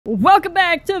Welcome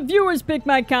back to Viewers Pick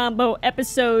My Combo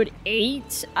episode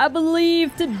 8. I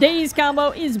believe today's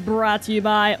combo is brought to you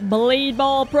by Blade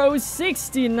Ball Pro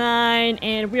 69,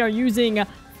 and we are using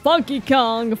Funky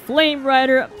Kong, Flame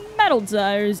Rider, Metal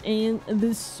Tires, and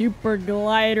the Super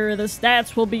Glider. The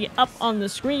stats will be up on the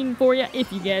screen for you if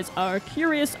you guys are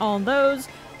curious on those.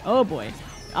 Oh boy.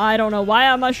 I don't know why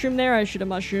I mushroomed there. I should have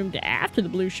mushroomed after the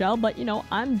blue shell, but you know,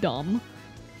 I'm dumb.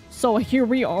 So here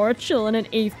we are, chilling in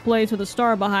 8th place with a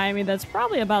star behind me that's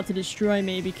probably about to destroy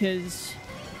me because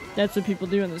that's what people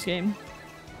do in this game.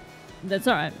 That's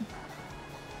alright.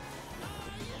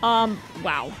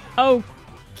 Wow.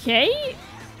 Okay.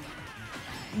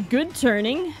 Good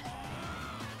turning.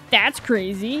 That's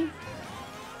crazy.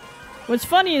 What's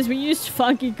funny is we used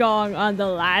Funky Kong on the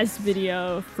last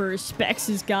video for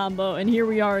Specs' combo, and here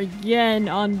we are again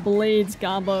on Blade's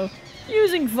combo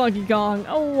using Funky Kong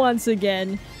once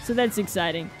again. So that's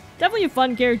exciting. Definitely a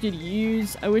fun character to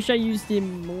use. I wish I used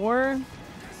him more.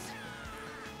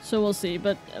 So we'll see.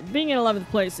 But being in 11th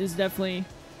place is definitely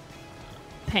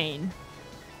pain.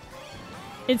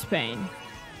 It's pain.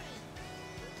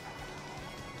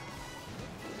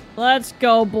 Let's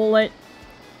go, Bullet.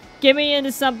 Get me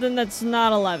into something that's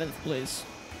not 11th, please.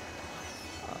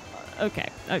 Okay.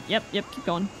 Yep, keep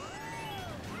going.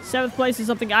 7th place is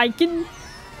something I can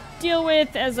deal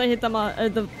with as I hit them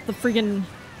the freaking...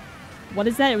 What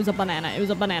is that? It was a banana. It was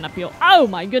a banana peel. Oh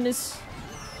my goodness.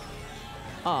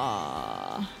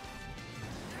 Are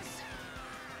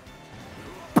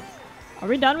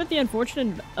we done with the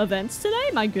unfortunate events today?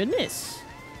 My goodness.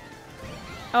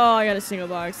 Oh, I got a single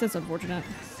box. That's unfortunate.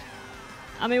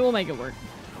 I mean, we'll make it work.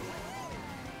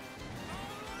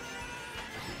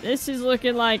 This is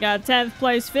looking like a 10th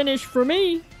place finish for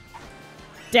me.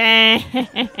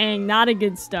 Dang, not a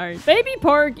good start. Baby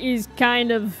Park is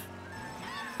kind of...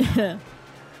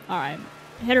 Alright,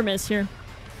 hit or miss here.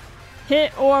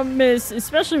 Hit or miss,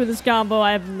 especially with this combo.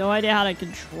 I have no idea how to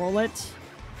control it.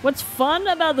 What's fun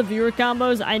about the viewer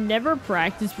combos, I never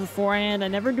practice beforehand. I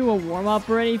never do a warm-up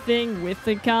or anything with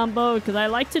the combo because I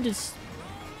like to just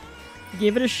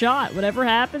give it a shot. Whatever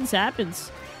happens,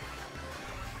 happens.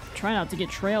 Try not to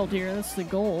get trailed here. That's the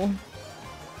goal.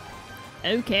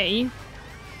 Okay.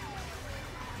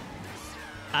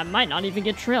 I might not even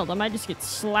get trailed. I might just get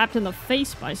slapped in the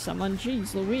face by someone.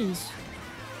 Jeez Louise.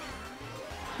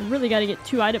 I really gotta get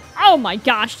 2 items. Oh my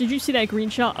gosh, did you see that green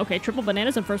shell? Okay, triple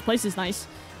bananas in first place is nice.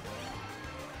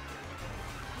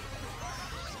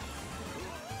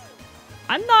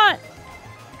 I'm not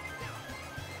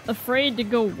afraid to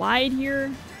go wide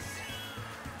here.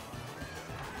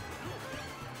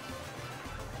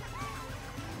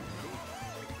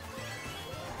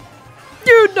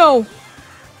 Dude, no!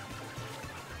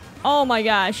 Oh my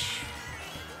gosh.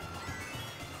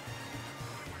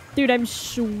 Dude, I'm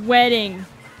sweating.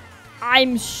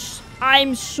 I'm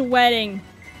sweating.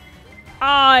 Oh,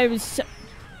 I was so...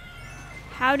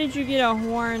 How did you get a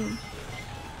horn?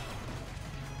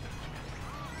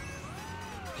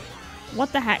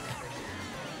 What the heck?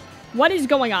 What is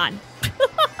going on?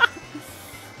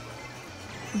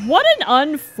 What an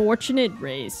unfortunate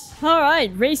race.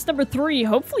 Alright, race number 3.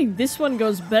 Hopefully this one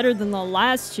goes better than the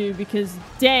last 2 because,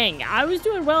 dang, I was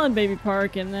doing well in Baby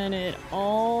Park and then it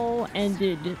all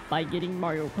ended by getting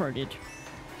Mario Karted.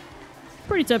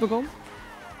 Pretty typical.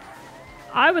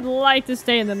 I would like to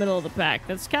stay in the middle of the pack.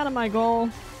 That's kind of my goal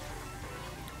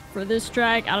for this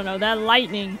track. I don't know, that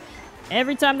lightning,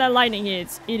 every time that lightning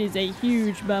hits, it is a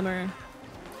huge bummer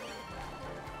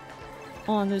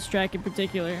on this track in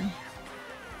particular.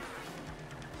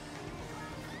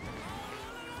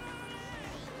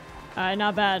 Alright,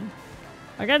 not bad.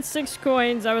 I got 6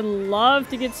 coins. I would love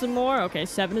to get some more. Okay,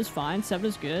 7 is fine. 7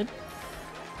 is good.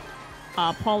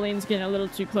 Pauline's getting a little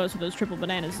too close with those triple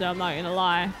bananas, though. I'm not gonna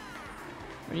lie. I'm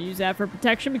gonna use that for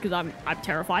protection because I'm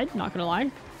terrified. Not gonna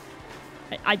lie.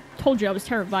 I told you I was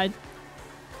terrified.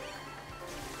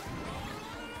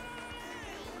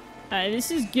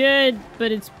 This is good,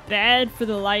 but it's bad for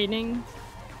the lightning.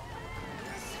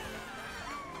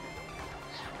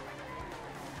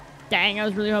 Dang, I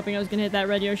was really hoping I was gonna hit that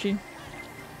red Yoshi.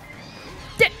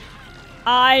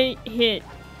 I hit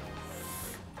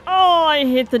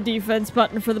the defense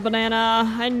button for the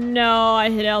banana. I know I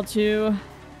hit L2.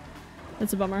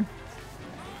 That's a bummer.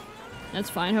 That's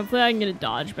fine. Hopefully I can get a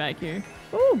dodge back here.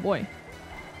 Oh boy.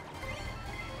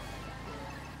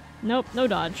 Nope, no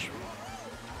dodge.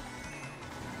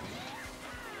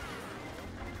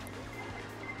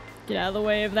 Get out of the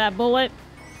way of that bullet.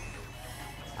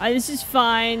 This is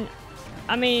fine.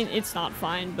 I mean, it's not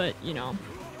fine, but, you know.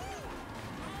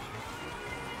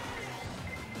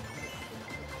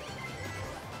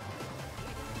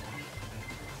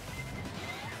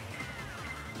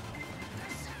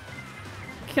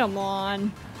 come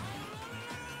on.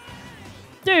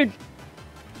 Dude.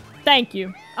 Thank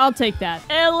you. I'll take that.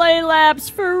 LA laps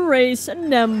for race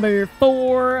number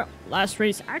 4. Last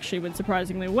race actually went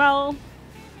surprisingly well,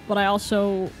 but I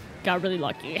also got really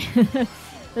lucky.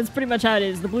 That's pretty much how it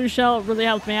is. The blue shell really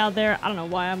helped me out there. I don't know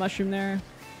why I mushroomed there.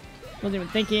 Wasn't even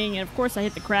thinking. And of course I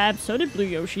hit the crab. So did Blue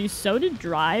Yoshi. So did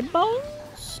Dry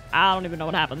Bones. I don't even know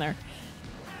what happened there.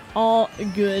 All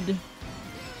good.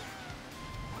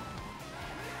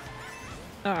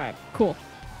 Alright, cool.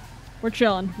 We're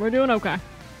chilling. We're doing okay.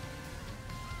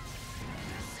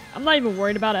 I'm not even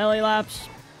worried about LA laps.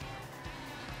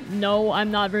 No,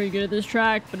 I'm not very good at this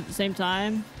track, but at the same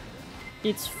time,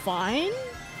 it's fine.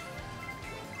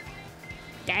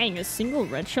 Dang, a single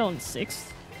red shell in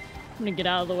 6th. I'm gonna get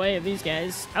out of the way of these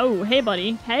guys. Oh, hey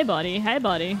buddy. Hey buddy. Hey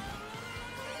buddy.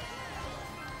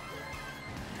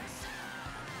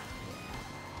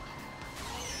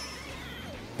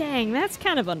 Dang, that's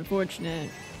kind of unfortunate.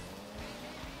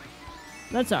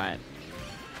 That's alright.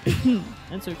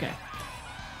 That's okay.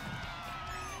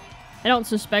 I don't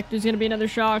suspect there's gonna be another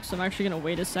shock, so I'm actually gonna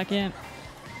wait a second.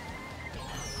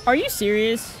 Are you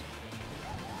serious?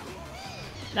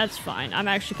 That's fine. I'm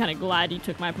actually kind of glad you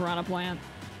took my piranha plant.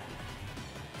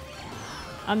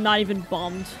 I'm not even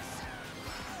bummed.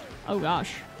 Oh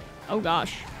gosh. Oh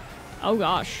gosh. Oh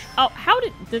gosh. Oh, how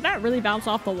did that really bounce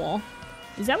off the wall?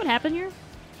 Is that what happened here?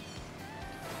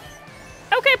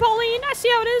 Okay, Pauline, I see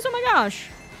how it is. Oh my gosh.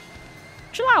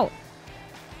 Chill out.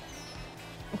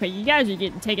 Okay, you guys are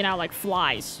getting taken out like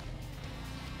flies.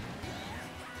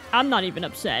 I'm not even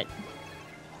upset.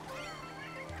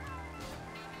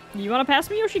 You want to pass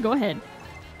me, Yoshi? Go ahead.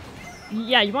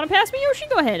 Yeah, you want to pass me, Yoshi?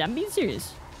 Go ahead. I'm being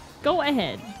serious. Go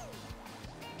ahead.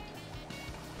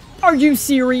 Are you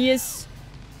serious?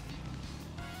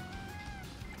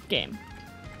 Game.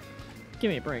 Give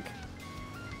me a break.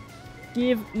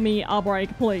 Give me a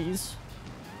break, please.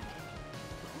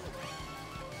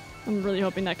 I'm really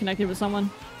hoping that connected with someone.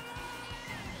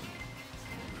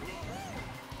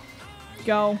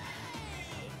 Go.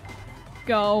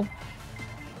 Go.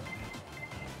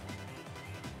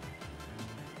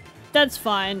 That's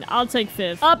fine. I'll take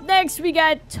 5th. Up next, we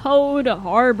got Toad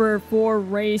Harbor for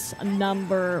race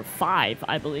number 5,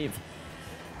 I believe.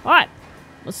 Alright.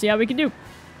 Let's see how we can do.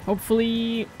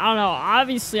 Hopefully, I don't know.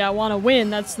 Obviously, I want to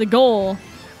win. That's the goal.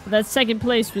 But that 2nd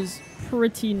place was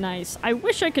pretty nice. I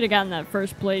wish I could have gotten that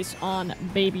 1st place on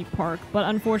Baby Park, but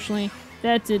unfortunately,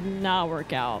 that did not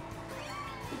work out.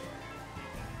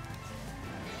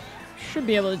 Should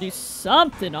be able to do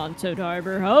something on Toad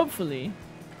Harbor, hopefully.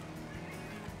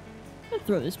 I'll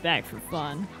throw this back for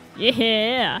fun.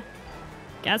 Yeah!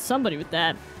 Got somebody with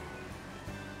that.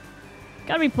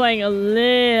 Gotta be playing a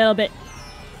little bit...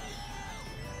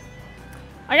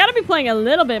 I gotta be playing a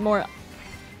little bit more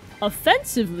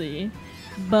offensively,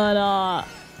 but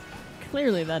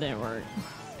clearly that didn't work.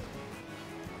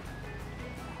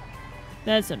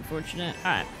 That's unfortunate.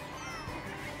 Alright.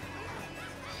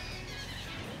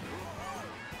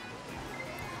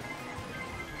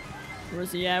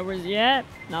 Where's he at? Where's he at?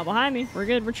 Not behind me. We're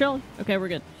good. We're chilling. Okay, we're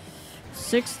good.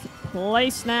 6th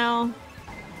place now.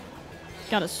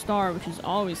 Got a star, which is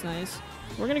always nice.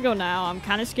 We're gonna go now. I'm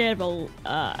kind of scared of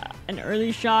an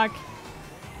early shock,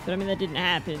 but I mean that didn't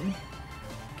happen.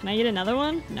 Can I get another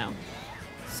one? No.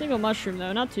 Single mushroom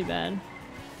though, not too bad.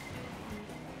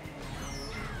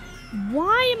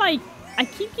 Why am I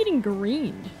keep getting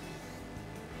greened?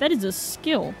 That is a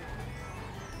skill.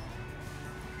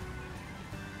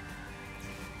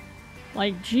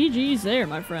 Like GG's there,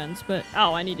 my friends. But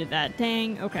oh, I needed that.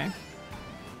 Dang. Okay.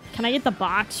 Can I get the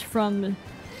box from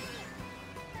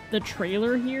the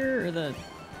trailer here, or the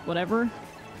whatever?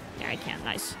 Yeah, I can.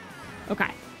 Nice. Okay.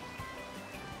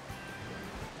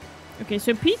 Okay,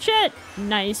 so Peachette,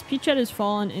 nice. Peachette has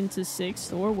fallen into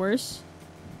 6th, or worse.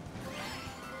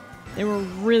 They were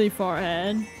really far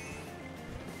ahead.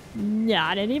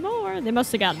 Not anymore. They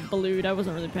must have gotten blued. I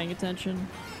wasn't really paying attention.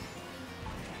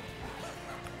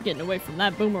 Getting away from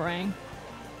that boomerang.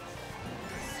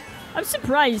 I'm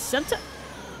surprised.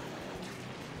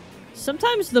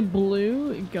 Sometimes the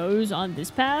blue goes on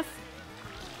this path.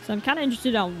 So I'm kind of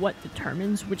interested on what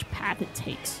determines which path it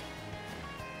takes.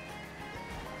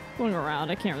 Going around,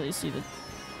 I can't really see the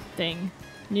thing.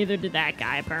 Neither did that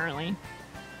guy, apparently.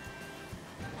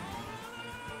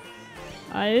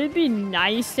 It'd be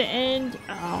nice to end.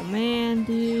 Oh, man,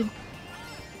 dude.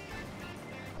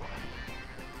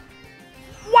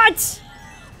 What?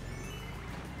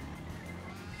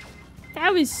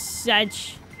 That was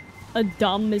such a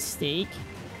dumb mistake.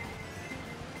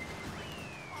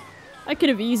 I could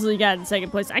have easily gotten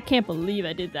second place. I can't believe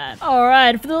I did that.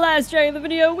 Alright, for the last track of the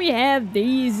video, we have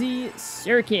Daisy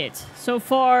Circuit. So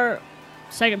far,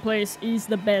 second place is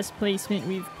the best placement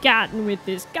we've gotten with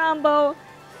this combo.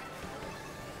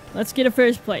 Let's get a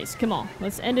first place. Come on,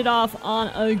 let's end it off on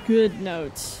a good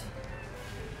note.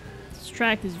 This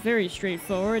track is very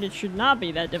straightforward. It should not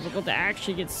be that difficult to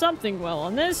actually get something well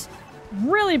on this.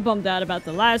 Really bummed out about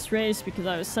the last race because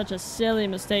I was such a silly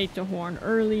mistake to horn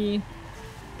early.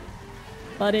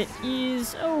 But it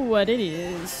is what it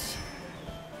is.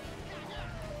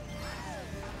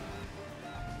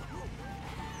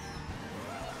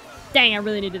 Dang, I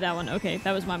really needed that one. Okay,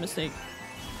 that was my mistake.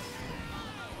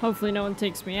 Hopefully no one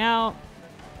takes me out.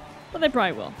 But they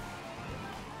probably will.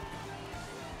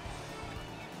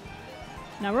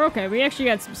 Now we're okay. We actually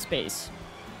got some space.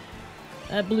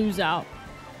 That blue's out.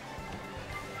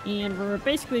 And we're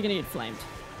basically gonna get flamed.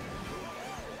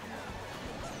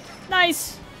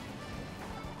 Nice!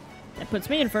 That puts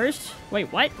me in first.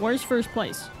 Wait, what? Where's first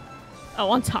place? Oh,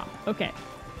 on top. Okay.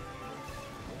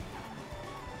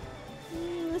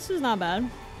 This is not bad.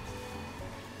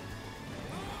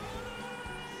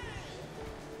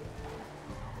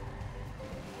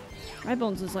 Red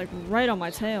Bones is like right on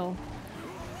my tail.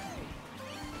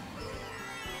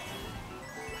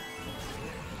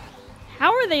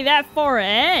 How are they that far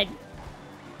ahead?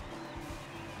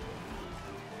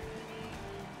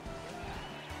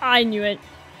 I knew it.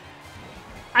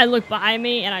 I looked behind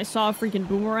me and I saw a freaking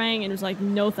boomerang and it was like,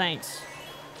 no thanks.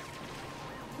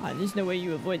 There's no way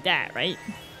you avoid that, right?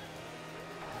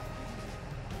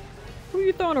 Who are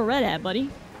you throwing a red at, buddy?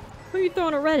 Who are you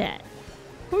throwing a red at?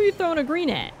 Who are you throwing a green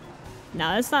at?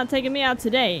 Nah, that's not taking me out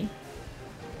today.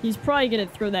 He's probably gonna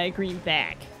throw that green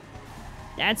back.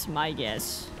 That's my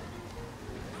guess.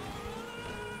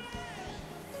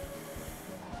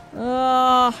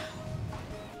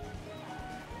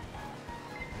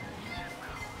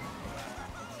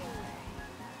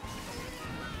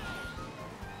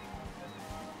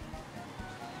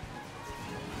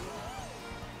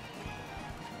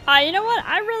 You know what?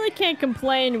 I really can't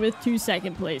complain with 2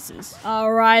 second places.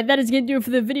 Alright, that is gonna do it for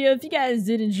the video. If you guys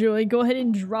did enjoy, go ahead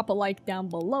and drop a like down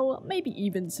below. Maybe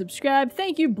even subscribe.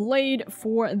 Thank you, Blade,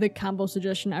 for the combo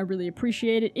suggestion. I really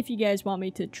appreciate it. If you guys want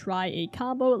me to try a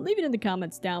combo, leave it in the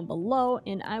comments down below,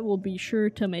 and I will be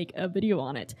sure to make a video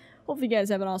on it. Hopefully you guys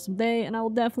have an awesome day, and I will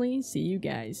definitely see you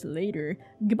guys later.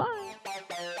 Goodbye!